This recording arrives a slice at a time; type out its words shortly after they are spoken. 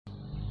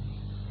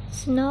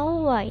Snow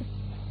White.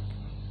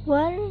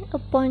 Once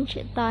upon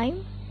a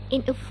time,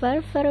 in a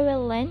far, far away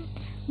land,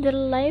 there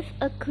lived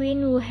a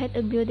queen who had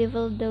a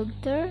beautiful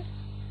daughter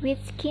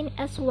with skin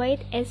as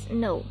white as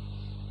snow.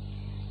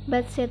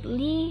 But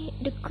sadly,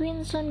 the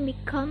queen soon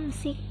became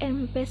sick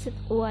and passed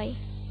away.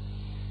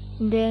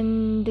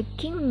 Then the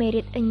king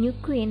married a new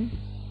queen,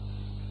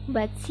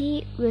 but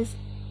she was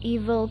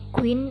evil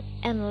queen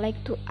and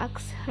liked to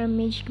ask her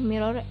magic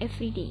mirror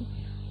every day.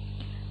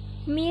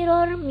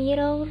 Mirror,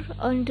 mirror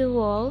on the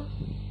wall,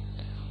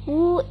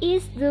 who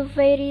is the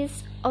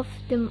fairest of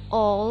them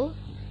all?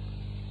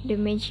 The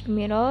magic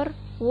mirror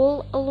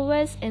will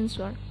always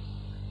answer,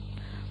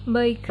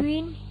 "My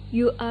queen,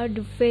 you are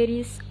the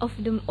fairest of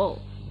them all."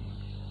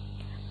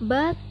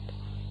 But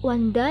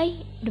one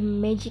day the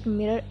magic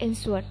mirror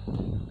answered,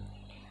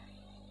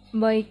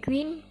 "My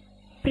queen,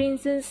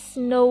 Princess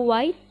Snow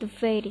White the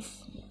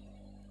fairest."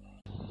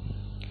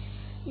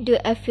 The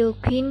evil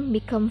queen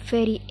became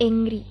very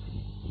angry.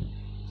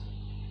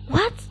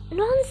 "What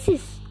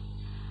nonsense!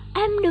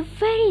 I'm the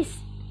fairest,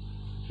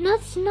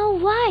 not Snow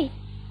White."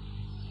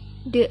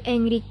 The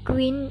angry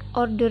queen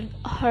ordered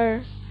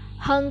her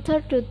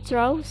hunter to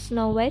throw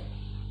Snow White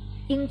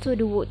into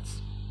the woods.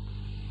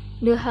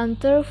 The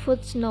hunter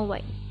found Snow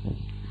White.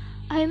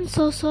 "I am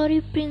so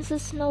sorry,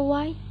 Princess Snow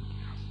White,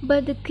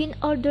 but the queen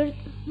ordered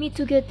me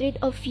to get rid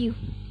of you.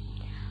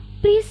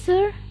 Please,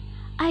 sir,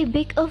 I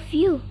beg of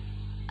you,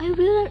 I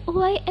will run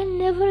away and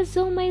never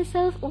show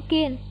myself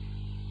again."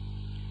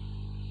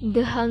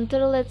 The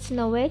hunter let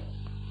Snow White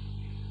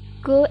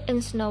go,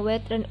 and Snow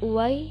White ran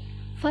away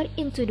far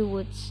into the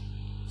woods.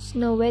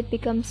 Snow White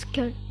became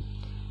scared.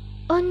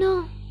 "Oh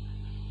no,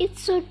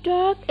 it's so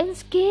dark and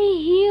scary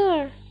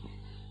here."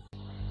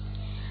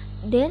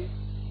 Then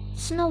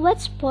Snow White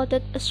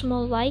spotted a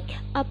small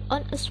light up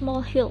on a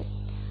small hill.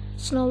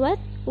 Snow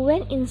White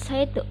went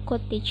inside the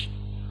cottage.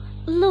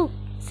 "Look,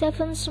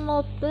 7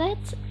 small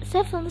plates,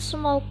 7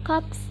 small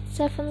cups,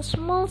 7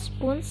 small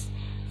spoons,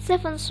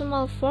 7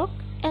 small forks,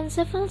 and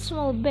 7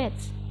 small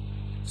beds."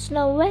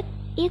 Snow White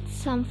ate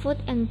some food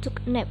and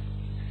took a nap.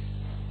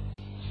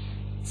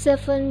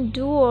 7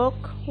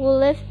 dwarfs who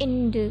lived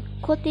in the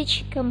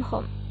cottage came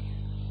home.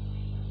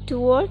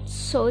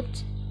 Dwarfs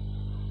thought,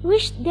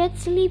 "Who's that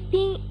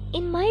sleeping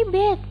in my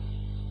bed?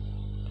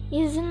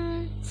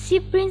 Isn't she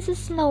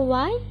Princess Snow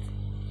White?"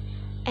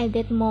 At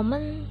that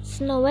moment,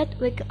 Snow White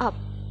woke up.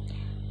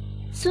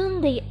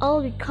 Soon they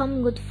all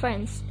became good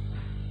friends.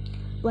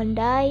 One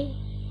day,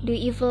 the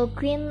evil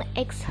queen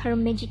asked her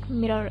magic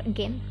mirror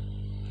again.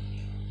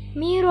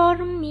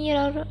 "Mirror,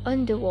 mirror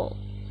on the wall,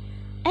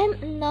 am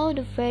I now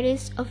the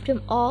fairest of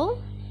them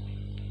all?"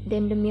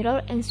 Then the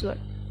mirror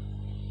answered,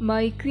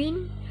 "My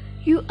queen,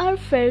 you are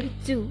fair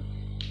too,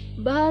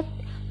 but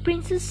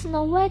Princess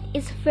Snow White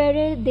is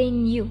fairer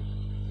than you."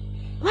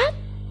 "What?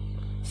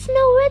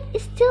 Snow White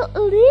is still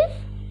alive?"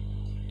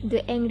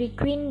 The angry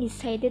queen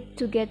decided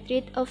to get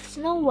rid of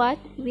Snow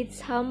White with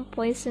some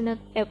poisoned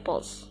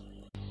apples.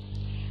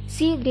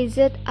 She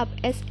dressed up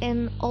as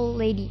an old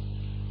lady.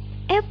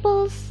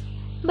 "Apples,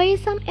 buy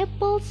some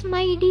apples,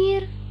 my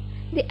dear.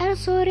 They are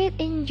so red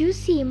and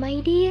juicy,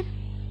 my dear."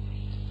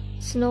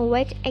 Snow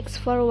White asked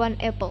for 1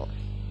 apple.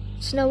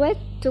 Snow White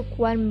took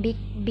 1 big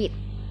bite.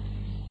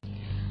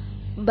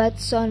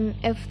 But soon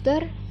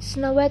after,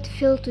 Snow White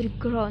fell to the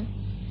ground.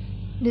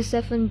 The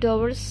 7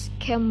 dwarfs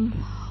came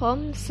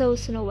home, saw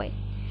Snow White.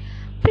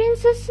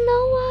 "Princess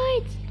Snow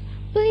White,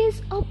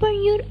 please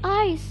open your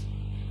eyes."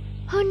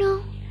 "Oh no,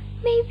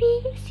 maybe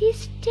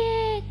she's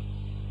dead."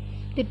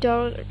 The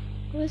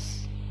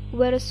dwarfs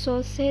were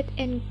so sad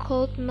and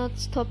cold, not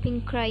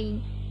stopping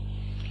crying.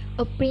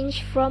 A prince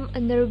from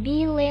a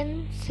nearby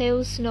land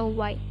saw Snow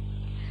White.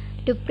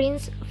 The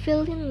prince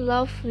fell in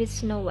love with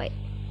Snow White.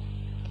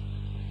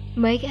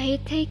 "May I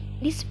take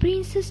this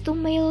princess to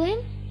my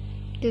land?"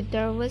 The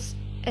dwarfs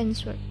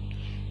answered.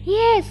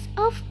 "Yes,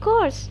 of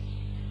course."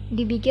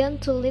 They began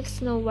to leave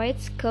Snow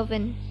White's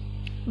coven,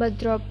 but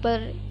dropped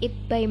it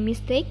by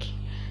mistake.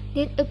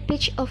 Then a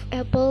piece of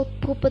apple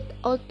popped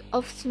out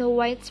of Snow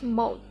White's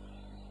mouth.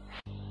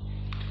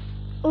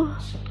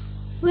 "Oh,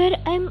 where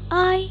am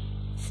I?"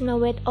 Snow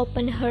White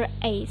opened her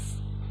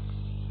eyes.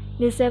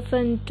 The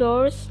 7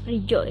 dwarfs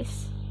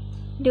rejoiced.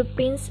 The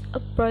prince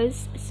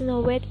approached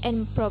Snow White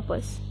and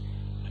proposed.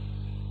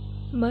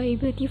 "My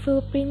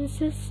beautiful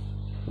princess,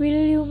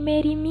 will you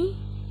marry me?"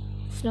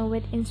 Snow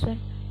White answered,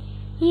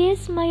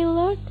 "Yes, my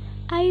lord,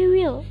 I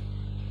will."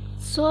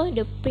 So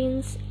the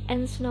prince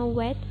and Snow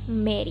White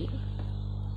married.